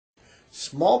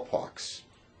Smallpox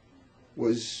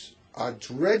was a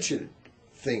dreaded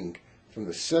thing from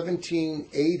the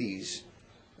 1780s.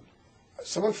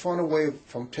 Someone found a way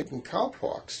from taking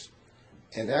cowpox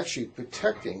and actually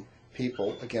protecting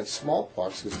people against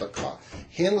smallpox because the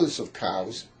handlers of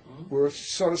cows were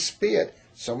sort of spared.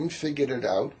 Someone figured it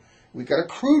out. We got a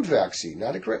crude vaccine,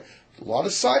 not a great. A lot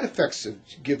of side effects of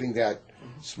giving that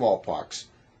smallpox.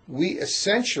 We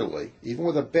essentially, even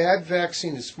with a bad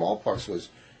vaccine, the smallpox was.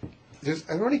 Are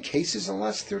there any cases in the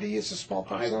last 30 years of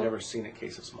smallpox? I've never seen a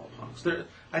case of smallpox.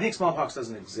 I think smallpox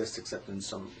doesn't exist except in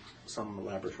some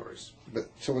laboratories. But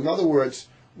so in other words,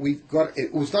 we've got.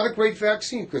 It was not a great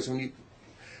vaccine because when you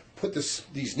put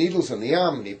these needles in the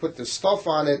arm and you put the stuff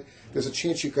on it, there's a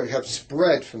chance you could have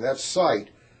spread from that site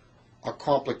a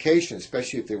complication,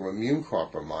 especially if they were immune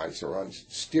compromised or on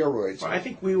steroids. Well, I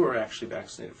think we were actually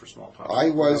vaccinated for smallpox.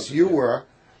 I was, you were,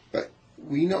 but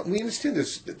we understand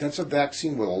this. That's a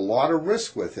vaccine with a lot of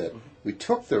risk with it. We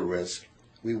took the risk.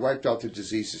 We wiped out the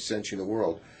disease essentially in the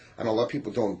world. And a lot of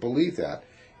people don't believe that.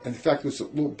 In fact, it was a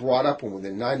little brought up when the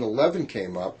 9/11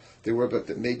 came up. They were about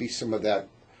that maybe some of that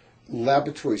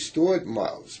laboratory stored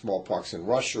smallpox in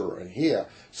Russia or in here,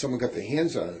 someone got their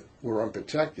hands on it, were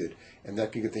unprotected, and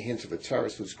that could get the hands of a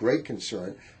terrorist. Was great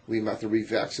concern. We might have to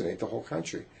revaccinate the whole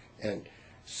country. And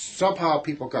somehow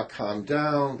people got calmed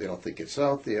down. They don't think it's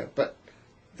out there. But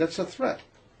that's a threat,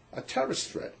 a terrorist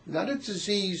threat, not a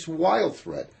disease wild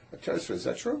threat, a terrorist threat. Is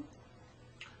that true?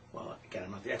 Well, again,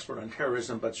 I'm not the expert on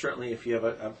terrorism, but certainly if you have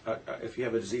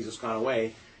a disease that's gone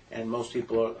away, and most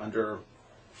people are under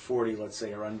 40, let's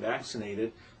say, are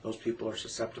unvaccinated, those people are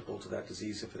susceptible to that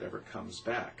disease if it ever comes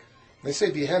back. They say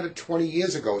if you had it 20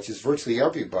 years ago, which is virtually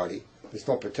everybody, there's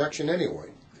no protection anyway.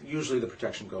 Usually the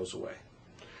protection goes away.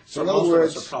 So most of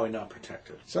us are probably not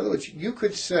protected. So in other words, you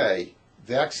could say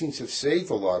vaccines have saved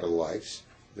a lot of lives.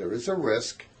 There is a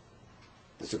risk.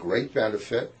 There's a great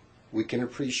benefit. We can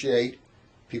appreciate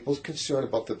people's concern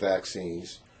about the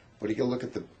vaccines, but you can look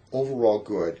at the overall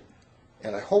good.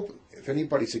 And I hope if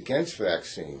anybody's against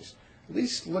vaccines, at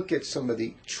least look at some of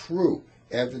the true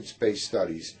evidence-based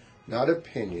studies, not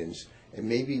opinions, and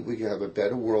maybe we can have a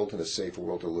better world and a safer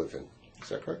world to live in. Is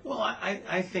that correct? Well,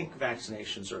 I think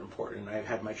vaccinations are important. I've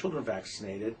had my children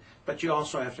vaccinated, but you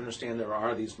also have to understand there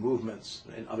are these movements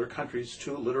in other countries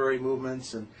too, literary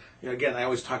movements, and again, I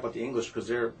always talk about the English because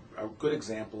they're a good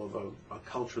example of a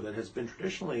culture that has been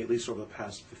traditionally, at least over the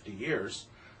past 50 years,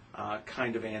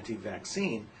 kind of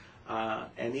anti-vaccine.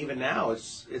 And even now,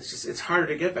 it's harder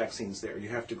to get vaccines there. You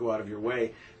have to go out of your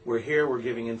way. We're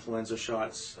giving influenza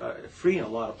shots free in a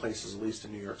lot of places, at least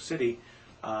in New York City.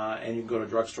 And you can go to a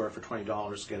drugstore for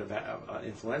 $20 get an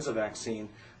influenza vaccine.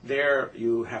 There,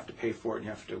 you have to pay for it, and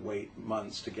you have to wait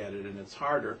months to get it, and it's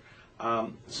harder.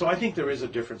 So I think there is a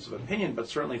difference of opinion, but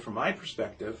certainly from my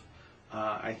perspective,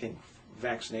 I think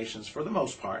vaccinations, for the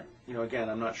most part, again,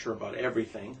 I'm not sure about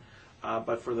everything,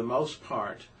 but for the most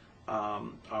part,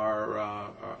 are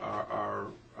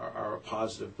a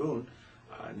positive boon.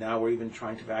 Now we're even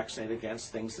trying to vaccinate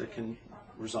against things that can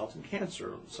result in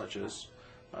cancer, such as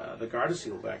the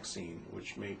Gardasil vaccine,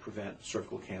 which may prevent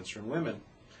cervical cancer in women.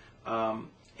 So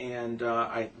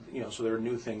there are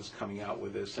new things coming out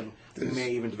with this, and we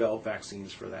may even develop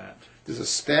vaccines for that. There's a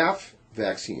staph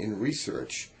vaccine in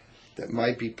research that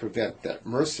might prevent that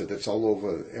MRSA that's all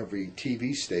over every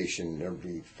TV station,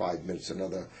 every 5 minutes,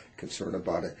 another concern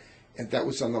about it. And that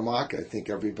was on the market. I think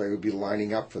everybody would be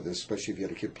lining up for this, especially if you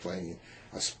had a kid playing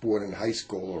a sport in high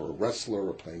school or a wrestler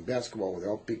or playing basketball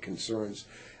without big concerns.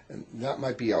 And that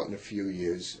might be out in a few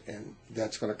years, and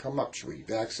that's going to come up. Should we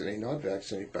vaccinate, not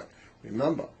vaccinate? But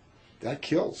remember, that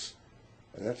kills.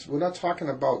 And we're not talking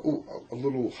about a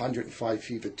little 105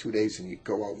 fever 2 days and you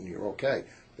go out and you're okay.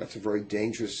 That's a very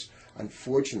dangerous,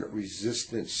 unfortunate,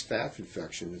 resistant staph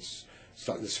infection that's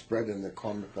starting to spread in the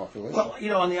common population.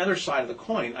 Well, on the other side of the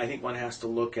coin, I think one has to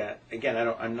look at, again,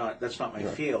 that's not my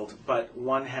field, but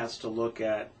one has to look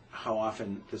at how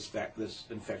often this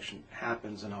infection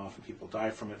happens and how often people die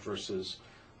from it versus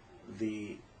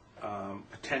the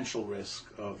potential risk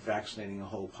of vaccinating a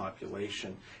whole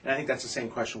population. And I think that's the same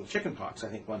question with chickenpox. I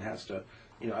think one has to,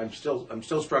 I'm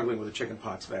still struggling with the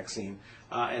chickenpox vaccine,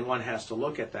 and one has to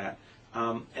look at that.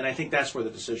 And I think that's where the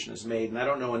decision is made. And I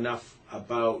don't know enough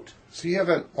about. So you have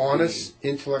an honest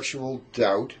intellectual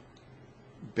doubt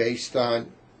based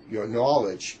on your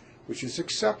knowledge, which is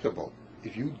acceptable.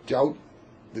 If you doubt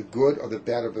the good or the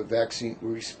bad of a vaccine,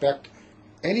 we respect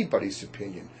anybody's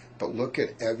opinion. But look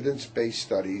at evidence-based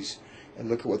studies and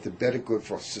look at what the better good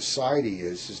for society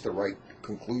is the right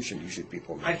conclusion usually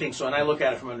people make. I think so, and I look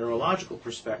at it from a neurological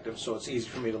perspective, so it's easy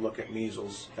for me to look at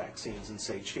measles vaccines and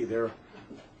say, gee, they're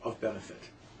of benefit.